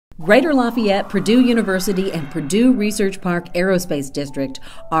Greater Lafayette, Purdue University, and Purdue Research Park Aerospace District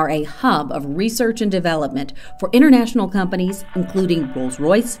are a hub of research and development for international companies, including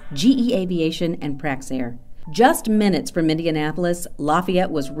Rolls-Royce, GE Aviation, and Praxair. Just minutes from Indianapolis, Lafayette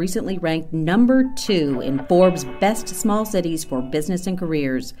was recently ranked #2 in Forbes' Best Small Cities for Business and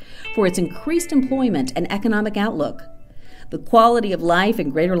Careers for its increased employment and economic outlook. The quality of life in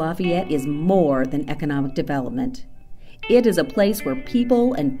Greater Lafayette is more than economic development. It is a place where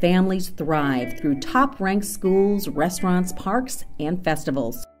people and families thrive through top-ranked schools, restaurants, parks, and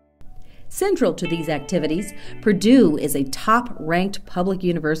festivals. Central to these activities, Purdue is a top-ranked public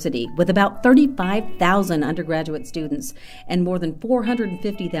university with about 35,000 undergraduate students and more than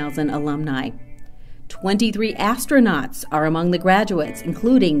 450,000 alumni. 23 astronauts are among the graduates,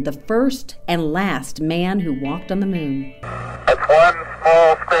 including the first and last man who walked on the moon. That's one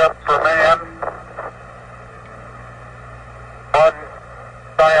small step for man, one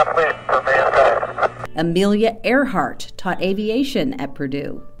giant leap for mankind. Amelia Earhart taught aviation at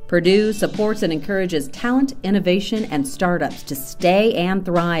Purdue. Purdue supports and encourages talent, innovation, and startups to stay and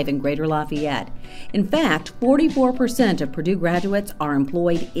thrive in Greater Lafayette. In fact, 44% of Purdue graduates are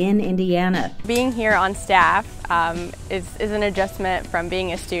employed in Indiana. Being here on staff is an adjustment from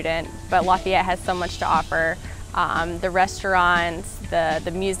being a student, but Lafayette has so much to offer. The restaurants,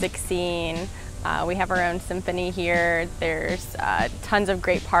 the music scene, we have our own symphony here. There's tons of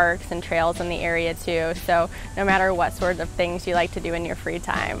great parks and trails in the area too. So no matter what sort of things you like to do in your free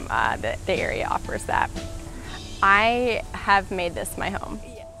time, the area offers that. I have made this my home.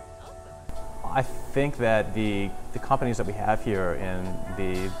 I think that the companies that we have here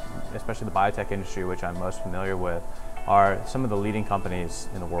in especially the biotech industry, which I'm most familiar with, are some of the leading companies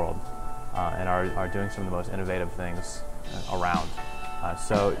in the world and are doing some of the most innovative things around.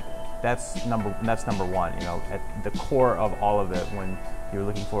 So that's number one. You know, at the core of all of it, when you're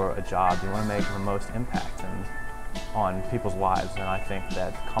looking for a job, you want to make the most impact on people's lives. And I think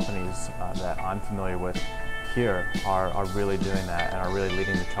that companies that I'm familiar with here are really doing that and are really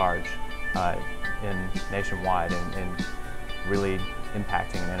leading the charge nationwide in really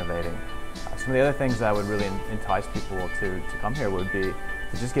impacting and innovating. Some of the other things that would really entice people to come here would be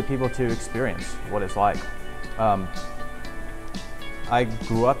to just get people to experience what it's like. I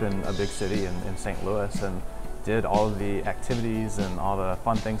grew up in a big city in St. Louis and did all of the activities and all the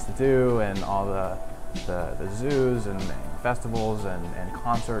fun things to do and all the zoos and festivals and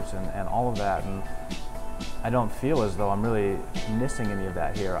concerts and all of that. And I don't feel as though I'm really missing any of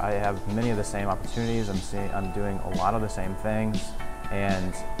that here. I have many of the same opportunities. I'm doing a lot of the same things,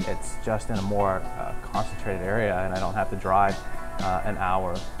 and it's just in a more concentrated area, and I don't have to drive an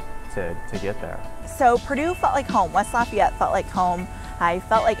hour to get there. So Purdue felt like home. West Lafayette felt like home. I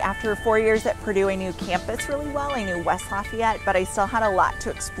felt like after 4 years at Purdue, I knew campus really well. I knew West Lafayette, but I still had a lot to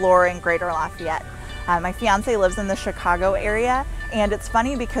explore in Greater Lafayette. My fiance lives in the Chicago area, and it's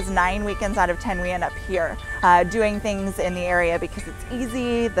funny because 9 weekends out of 10 we end up here doing things in the area because it's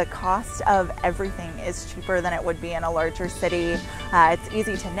easy. The cost of everything is cheaper than it would be in a larger city. It's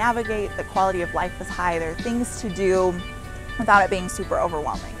easy to navigate. The quality of life is high. There are things to do without it being super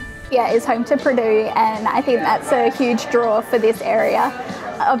overwhelming. Yeah, is home to Purdue, and I think that's a huge draw for this area.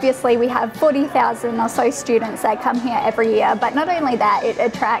 Obviously, we have 40,000 or so students that come here every year, but not only that, it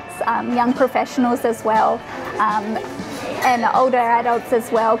attracts young professionals as well, and older adults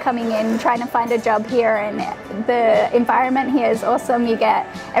as well coming in trying to find a job here, and the environment here is awesome. You get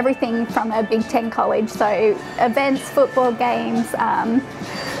everything from a Big Ten college, so events, football games,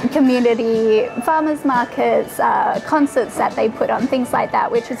 community farmers markets, concerts that they put on, things like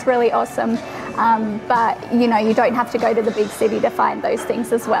that, which is really awesome. But you know, you don't have to go to the big city to find those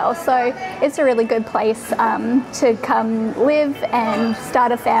things as well. So it's a really good place to come live and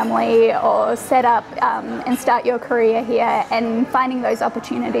start a family or set up and start your career here, and finding those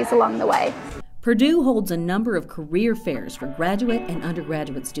opportunities along the way. Purdue holds a number of career fairs for graduate and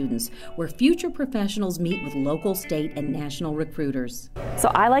undergraduate students where future professionals meet with local, state, and national recruiters. So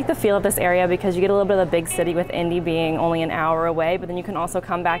I like the feel of this area because you get a little bit of the big city with Indy being only an hour away, but then you can also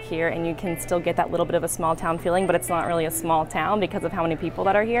come back here and you can still get that little bit of a small town feeling, but it's not really a small town because of how many people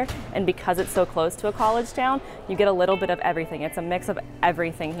that are here, and because it's so close to a college town, you get a little bit of everything. It's a mix of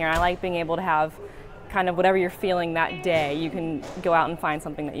everything here. I like being able to have kind of whatever you're feeling that day, you can go out and find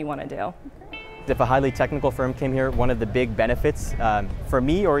something that you want to do. If a highly technical firm came here, one of the big benefits for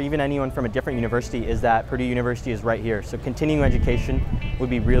me or even anyone from a different university is that Purdue University is right here. So continuing education would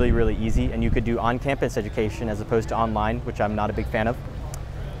be really, really easy, and you could do on-campus education as opposed to online, which I'm not a big fan of.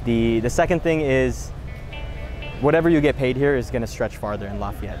 The second thing is whatever you get paid here is going to stretch farther in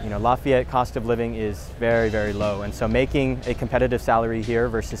Lafayette. Lafayette cost of living is very, very low, and so making a competitive salary here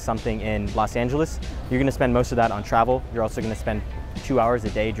versus something in Los Angeles, you're going to spend most of that on travel. You're also going to spend 2 hours a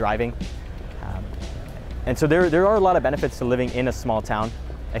day driving. And so there are a lot of benefits to living in a small town,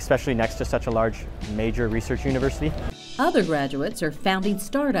 especially next to such a large major research university. Other graduates are founding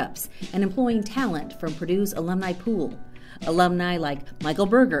startups and employing talent from Purdue's alumni pool. Alumni like Michael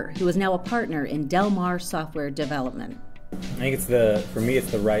Berger, who is now a partner in Del Mar Software Development. I think it's a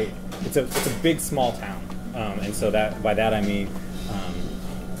big small town, and so by that I mean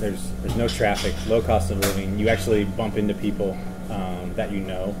there's no traffic, low cost of living. You actually bump into people that you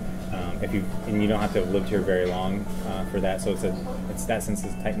know. And you don't have to have lived here very long for that, so it's that sense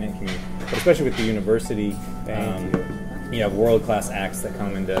of tight-knit community. But especially with the university, you have world-class acts that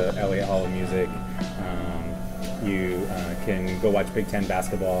come into Elliott Hall of Music. You can go watch Big Ten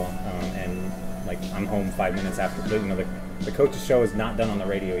basketball, and like I'm home 5 minutes after. The coach's show is not done on the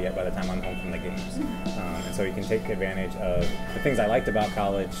radio yet by the time I'm home from the games, and so you can take advantage of the things I liked about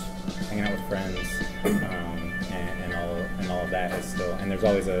college, hanging out with friends. And all of that is still, and there's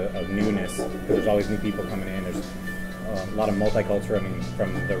always a newness, because there's always new people coming in. There's a lot of multicultural. I mean,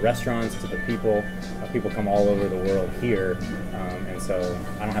 from the restaurants to the people, people come all over the world here, and so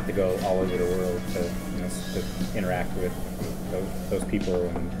I don't have to go all over the world to interact with those people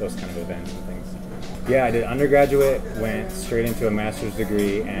and those kind of events and things. Yeah, I did undergraduate, went straight into a master's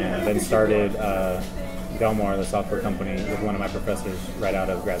degree, and then started Del Mar, the software company, with one of my professors right out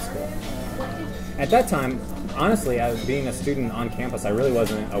of grad school. At that time, honestly, as being a student on campus, I really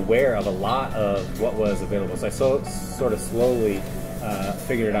wasn't aware of a lot of what was available. So I sort of slowly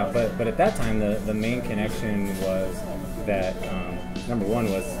figured it out. But at that time, the main connection was that number one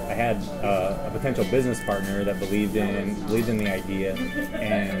was I had a potential business partner that believed in the idea,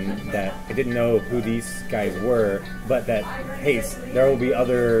 and that I didn't know who these guys were, but that hey, there will be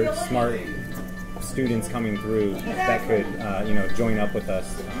other smart students coming through that could join up with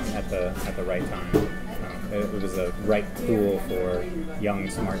us at the right time. It was a right pool for young,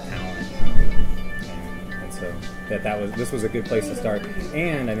 smart talent, and so this was a good place to start.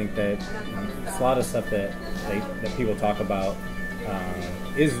 And I think that a lot of stuff that people talk about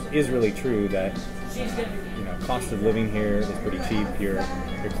is really true. That cost of living here is pretty cheap. You're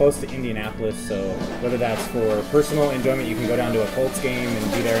close to Indianapolis, so whether that's for personal enjoyment, you can go down to a Colts game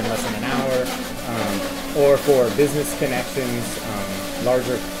and be there in less than an hour, or for business connections,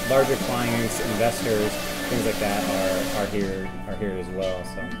 larger clients, investors, things like that are here as well.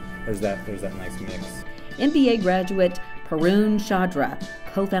 So there's that nice mix. MBA graduate Parun Chandra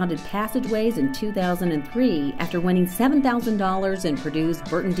co-founded Passageways in 2003 after winning $7,000 in Purdue's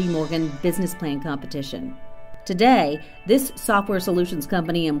Burton D. Morgan business plan competition. Today, this software solutions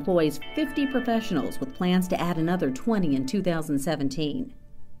company employs 50 professionals with plans to add another 20 in 2017.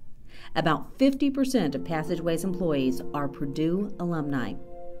 About 50% of Passageways employees are Purdue alumni.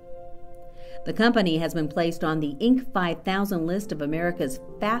 The company has been placed on the Inc. 5000 list of America's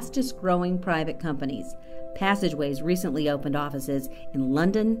fastest-growing private companies. Passageways recently opened offices in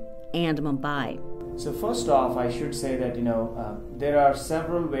London and Mumbai. So first off, I should say that there are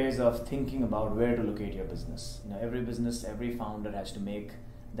several ways of thinking about where to locate your business. Every business, every founder has to make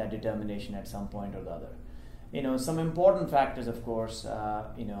that determination at some point or the other. Some important factors, of course,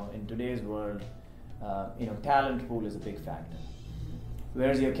 in today's world, talent pool is a big factor.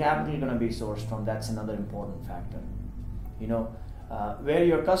 Where's your capital going to be sourced from? That's another important factor. Where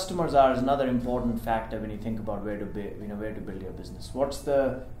your customers are is another important factor when you think about where to build your business. What's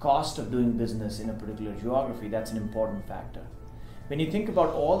the cost of doing business in a particular geography? That's an important factor. When you think about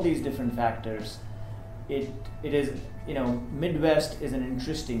all these different factors, it is Midwest is an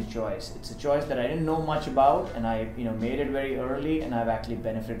interesting choice. It's a choice that I didn't know much about, and I made it very early, and I've actually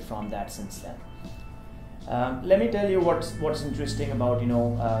benefited from that since then. Let me tell you what's interesting about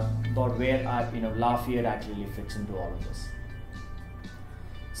where Lafayette actually fits into all of this.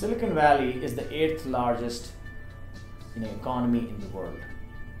 Silicon Valley is the 8th largest economy in the world.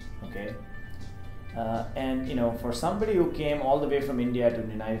 Okay, and for somebody who came all the way from India to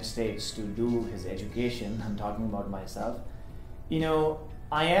the United States to do his education, I'm talking about myself.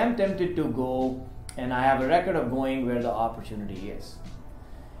 I am tempted to go, and I have a record of going where the opportunity is.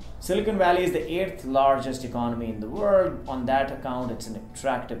 Silicon Valley is the 8th largest economy in the world. On that account, it's an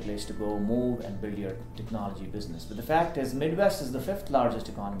attractive place to go, move, and build your technology business. But the fact is, Midwest is the 5th largest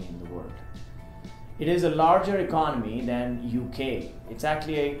economy in the world. It is a larger economy than UK. It's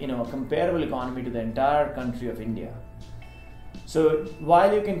actually a comparable economy to the entire country of India. So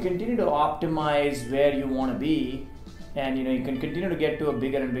while you can continue to optimize where you want to be, And you can continue to get to a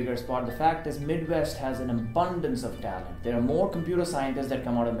bigger and bigger spot. The fact is, Midwest has an abundance of talent. There are more computer scientists that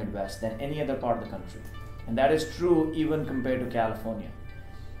come out of Midwest than any other part of the country. And that is true even compared to California.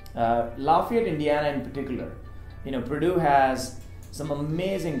 Lafayette, Indiana in particular, Purdue has some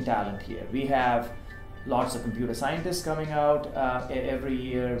amazing talent here. We have lots of computer scientists coming out every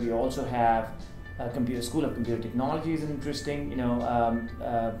year. We also have School of Computer Technology is an interesting,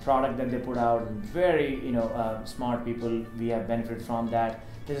 product that they put out, and very, smart people. We have benefited from that.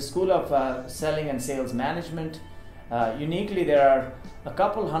 There's a School of Selling and Sales Management. Uniquely, there are a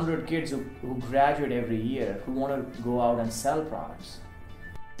couple hundred kids who graduate every year who want to go out and sell products.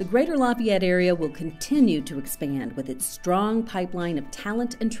 The Greater Lafayette area will continue to expand with its strong pipeline of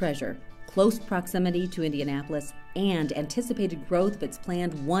talent and treasure, close proximity to Indianapolis, and anticipated growth of its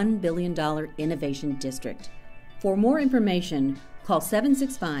planned $1 billion innovation district. For more information, call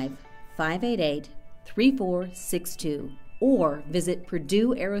 765-588-3462 or visit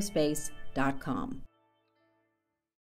PurdueAerospace.com.